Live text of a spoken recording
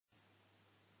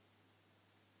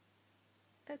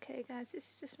Okay guys, this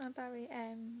is just my Barry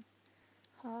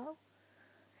haul.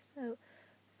 So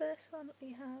first one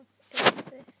we have is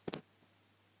this,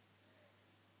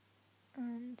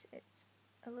 and it's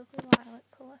a lovely violet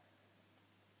colour,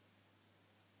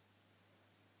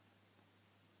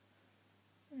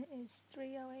 and it is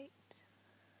 308.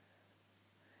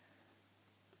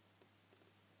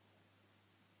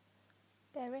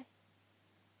 Berry.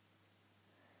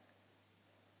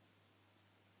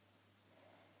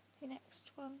 The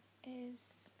next one is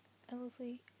a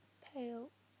lovely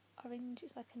pale orange,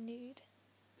 it's like a nude.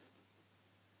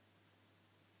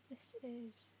 This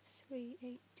is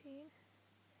 318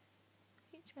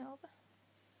 peach Melba.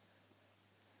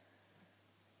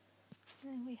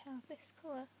 And then we have this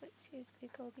colour, which is the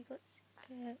goldy glitzy,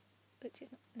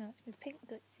 it's a pink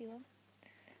glitzy one.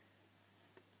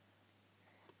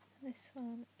 And this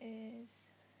one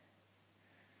is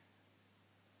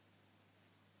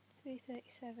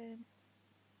 337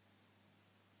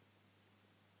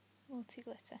 multi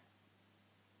glitter,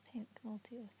 pink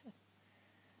multi glitter.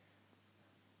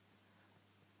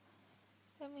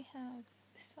 Then we have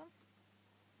this one,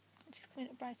 which is coming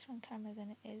up brighter on camera than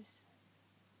it is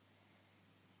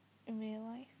in real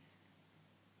life.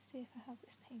 See if I have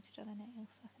this painted on a nail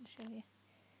so I can show you.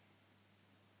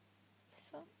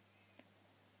 This one.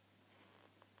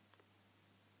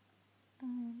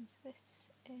 And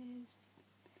this is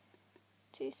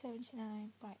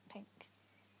 279 bright pink.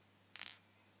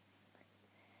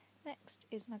 Next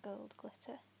is my gold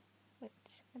glitter, which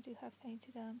I do have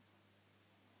painted on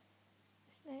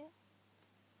this nail.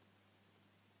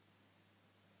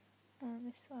 And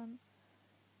this one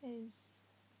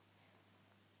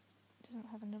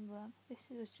doesn't have a number on. This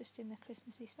was just in the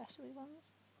Christmassy specially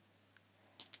ones.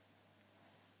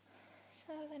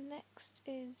 So then next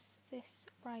is this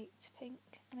bright pink,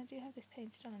 and I do have this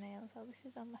painted on a nail as well. This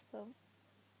is on my thumb.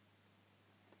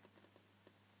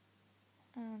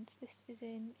 And this is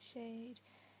in shade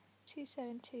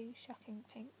 272 Shocking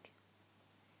Pink.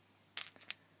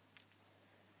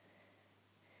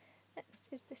 Next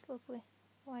is this lovely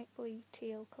light blue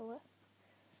teal colour,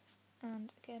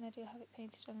 and again I do have it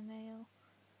painted on a nail.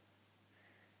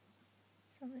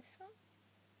 It's on this one.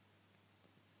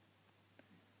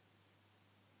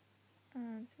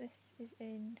 And this is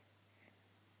in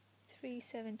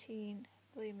 317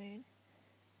 Blue Moon.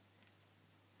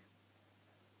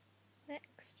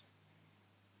 Next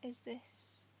is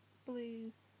this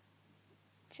blue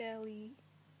jelly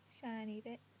shiny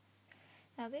bits.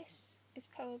 Now this is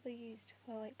probably used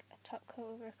for like a top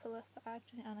coat over a colour, but I've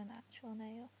done it on an actual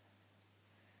nail.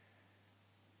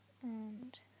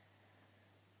 And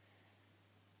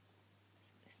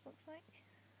that's what this looks like.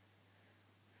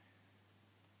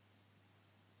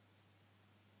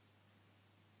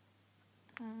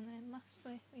 And then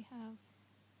lastly we have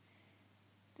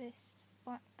this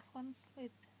black one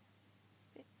with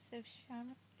bits of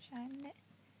shine in it.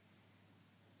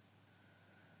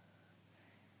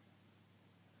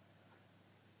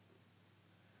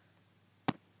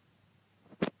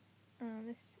 And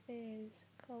this is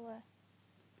colour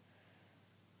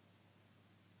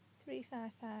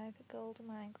 355 Gold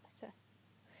Mine Glitter.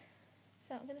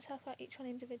 So I'm going to talk about each one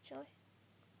individually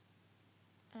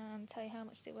and tell you how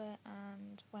much they were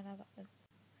and when I got them.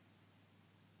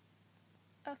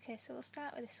 Okay, so we'll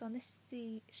start with this one. This is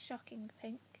the Shocking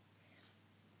Pink,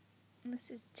 and this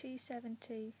is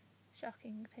 270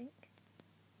 Shocking Pink.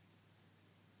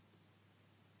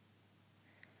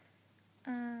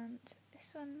 And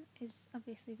this one is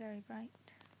obviously very bright,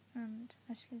 and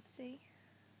as you can see,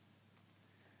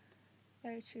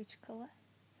 very true to colour.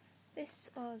 This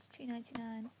was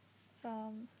 $2.99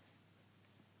 from,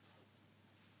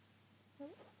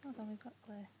 oh, hold on, we've got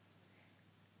glare.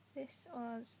 This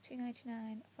was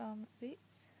 $2.99 from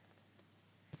Boots,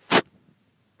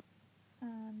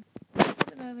 and at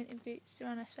the moment in Boots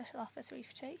they're on a special offer 3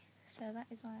 for 2, so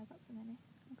that is why I got so many.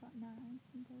 I got 9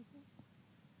 in total.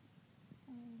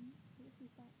 So this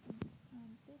is that one,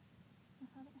 and this, I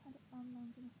haven't had it on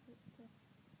long enough for it to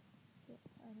ship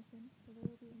or anything, so there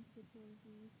will be individual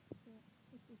reviews, but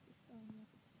this is just showing you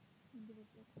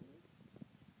individual colours.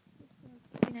 This was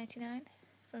 $2.99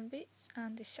 from Boots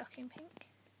and is Shocking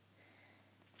Pink.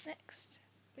 Next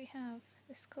we have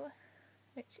this colour,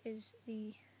 which is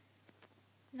the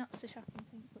not so shocking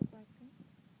pink but bright pink,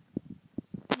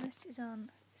 and this is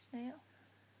on this nail.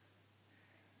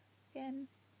 Again,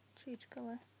 true to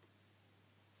colour,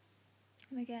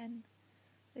 and again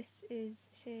this is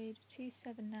shade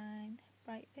 279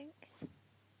 bright pink.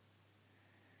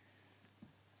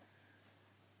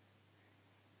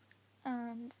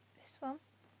 And this one,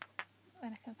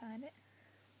 when I can find it,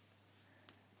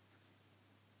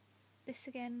 this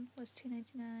again was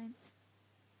 £2.99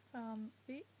 from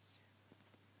Boots.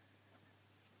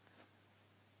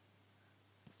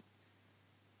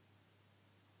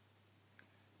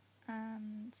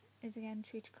 And is again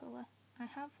true to colour. I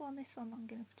have worn this one long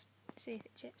enough to see if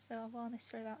it chips, so I've worn this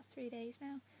for about 3 days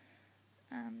now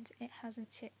and it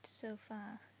hasn't chipped so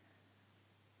far,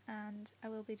 and I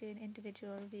will be doing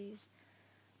individual reviews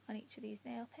on each of these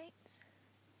nail paints.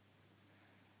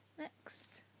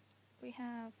 Next we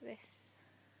have this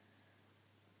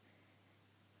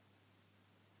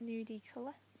nudie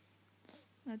colour.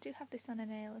 I do have this on a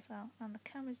nail as well, and the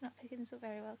camera's not picking this up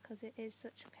very well because it is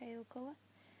such a pale colour.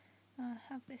 I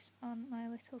have this on my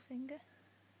little finger,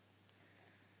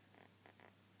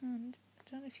 and I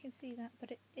don't know if you can see that,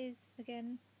 but it is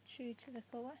again true to the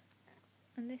colour,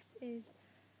 and this is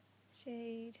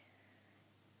shade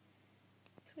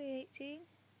 318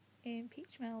 in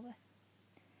Peach Melba.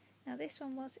 Now this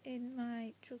one was in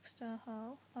my drugstore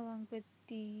haul along with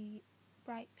the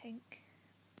bright pink,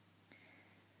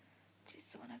 which is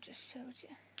the one I've just showed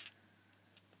you.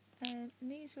 And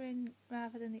these were in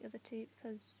rather than the other two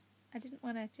because I didn't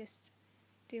want to just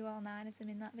do all 9 of them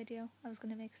in that video. I was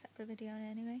going to make a separate video on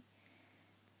it anyway.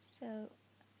 So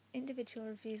individual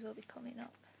reviews will be coming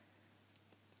up.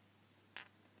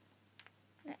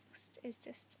 Next is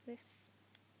just this.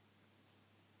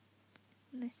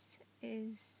 This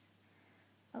is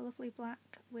a lovely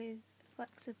black with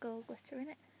flecks of gold glitter in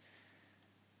it.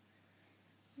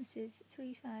 This is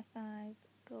 355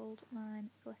 Gold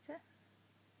Mine Glitter.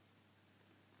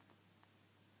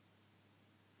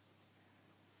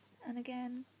 And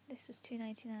again, this was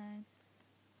 £2.99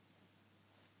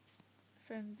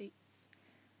 from Boots.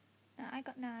 Now I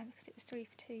got 9 because it was 3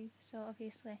 for 2, so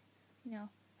obviously, you know,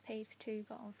 paid for 2,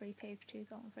 got one free, paid for 2,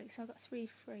 got one free, so I got 3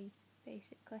 free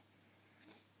basically.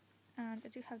 And I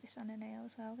do have this on a nail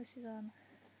as well. This is on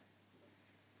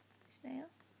this nail.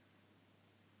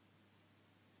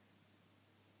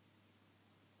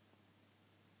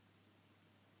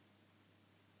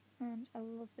 And I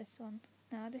love this one.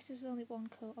 Now this is only one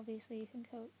coat, obviously you can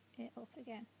coat it up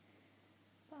again,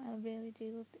 but I really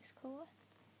do love this colour.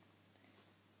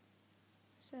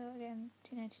 So again,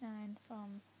 £2.99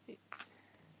 from Boots.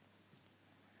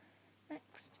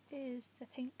 Next is the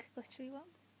pink glittery one,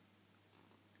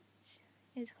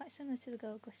 which is quite similar to the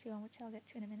gold glittery one, which I'll get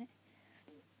to in a minute.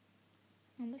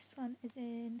 And this one is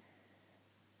in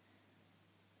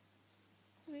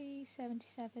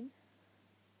 377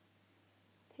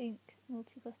 pink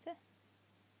multi glitter.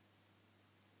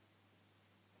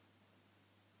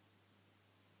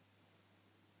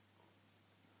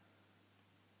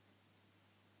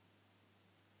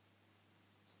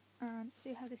 And I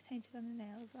do have this painted on the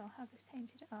nail as well. I'll have this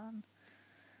painted on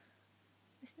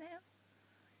this nail.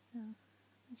 So,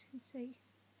 as you can see,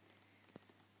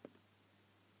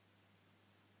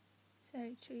 it's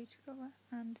very true to colour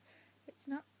and it's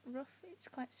not rough, it's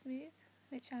quite smooth,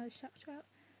 which I was shocked about.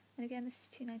 And again, this is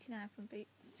 £2.99 from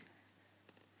Boots.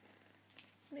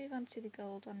 Let's move on to the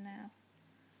gold one now.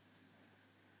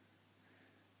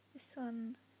 This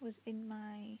one was in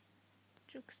my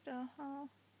drugstore haul,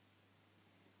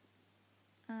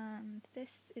 and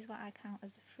this is what I count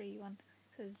as the free one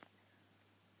because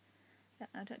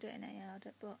I don't do it in any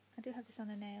order, but I do have this on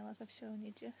a nail as I've shown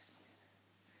you just.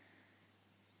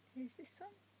 This is this one,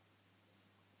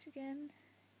 which again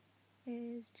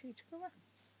is true to colour,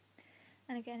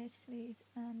 and again it's smooth,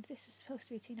 and this was supposed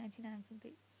to be £2.99 from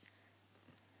Boots.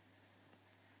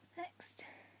 Next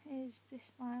is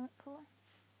this lilac colour,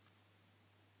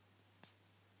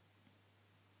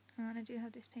 and I do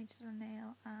have this painted on a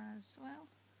nail as well.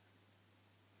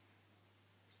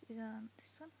 This is on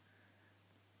this one.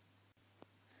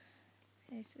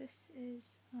 Okay, so this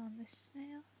is on this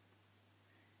nail,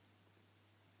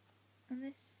 and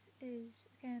this is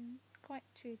again quite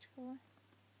true to colour.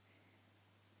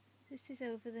 This is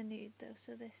over the nude though,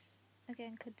 so this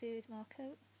again could do with more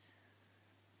coats.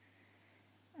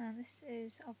 And this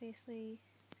is obviously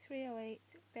 308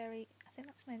 berry. I think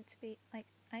that's meant to be like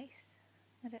ice,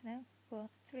 I don't know, but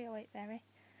 308 berry.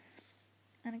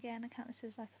 And again, I count this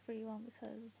as like a free one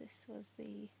because this was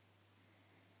the,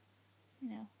 you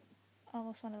know,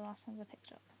 almost one of the last ones I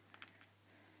picked up.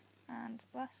 And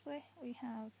lastly, we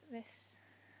have this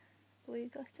blue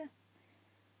glitter,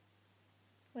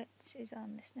 which is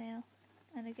on this nail.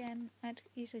 And again, I'd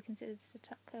usually consider this a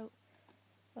top coat,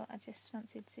 but I just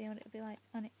fancied seeing what it would be like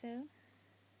on its own.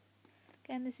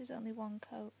 Again, this is only one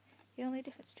coat. The only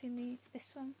difference between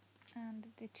this one and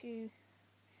the two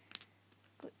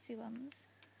glitzy ones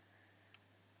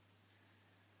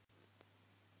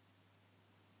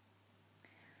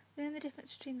the only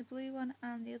difference between the blue one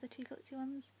and the other two glitzy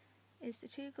ones is the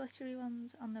two glittery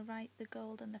ones on the right, the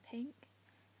gold and the pink.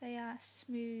 They are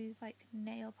smooth, like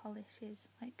nail polishes,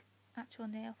 like actual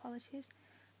nail polishes.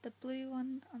 The blue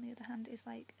one, on the other hand, is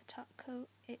like a top coat.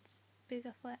 It's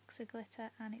bigger flecks of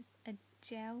glitter and it's a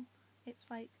gel. It's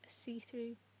like a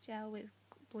see-through gel with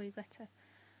blue glitter,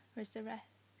 whereas the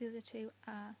other two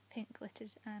are pink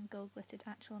glittered and gold glittered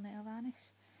actual nail varnish.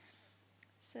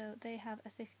 So they have a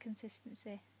thicker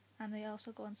consistency and they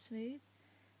also go on smooth,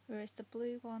 whereas the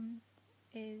blue one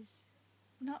is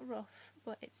not rough,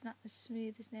 but it's not as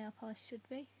smooth as nail polish should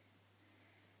be.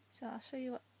 So I'll show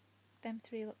you what them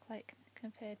three look like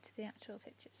compared to the actual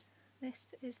pictures.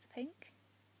 This is the pink,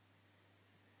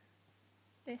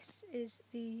 this is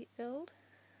the gold,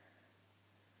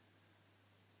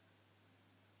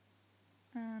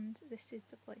 and this is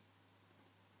the blue.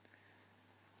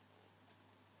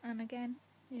 And again,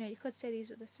 you know, you could say these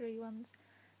were the three ones,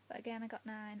 but again I got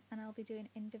 9 and I'll be doing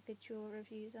individual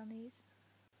reviews on these.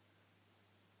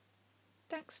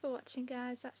 Thanks for watching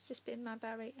guys, that's just been my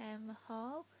Barry M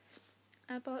haul.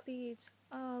 I bought these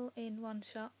all in one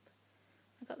shop.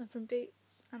 I got them from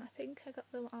Boots and I think I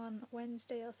got them on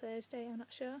Wednesday or Thursday, I'm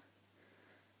not sure.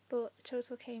 But the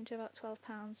total came to about £12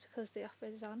 because the offer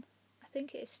is on. I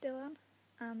think it is still on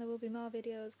and there will be more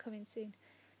videos coming soon.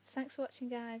 So thanks for watching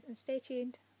guys and stay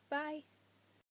tuned. Bye!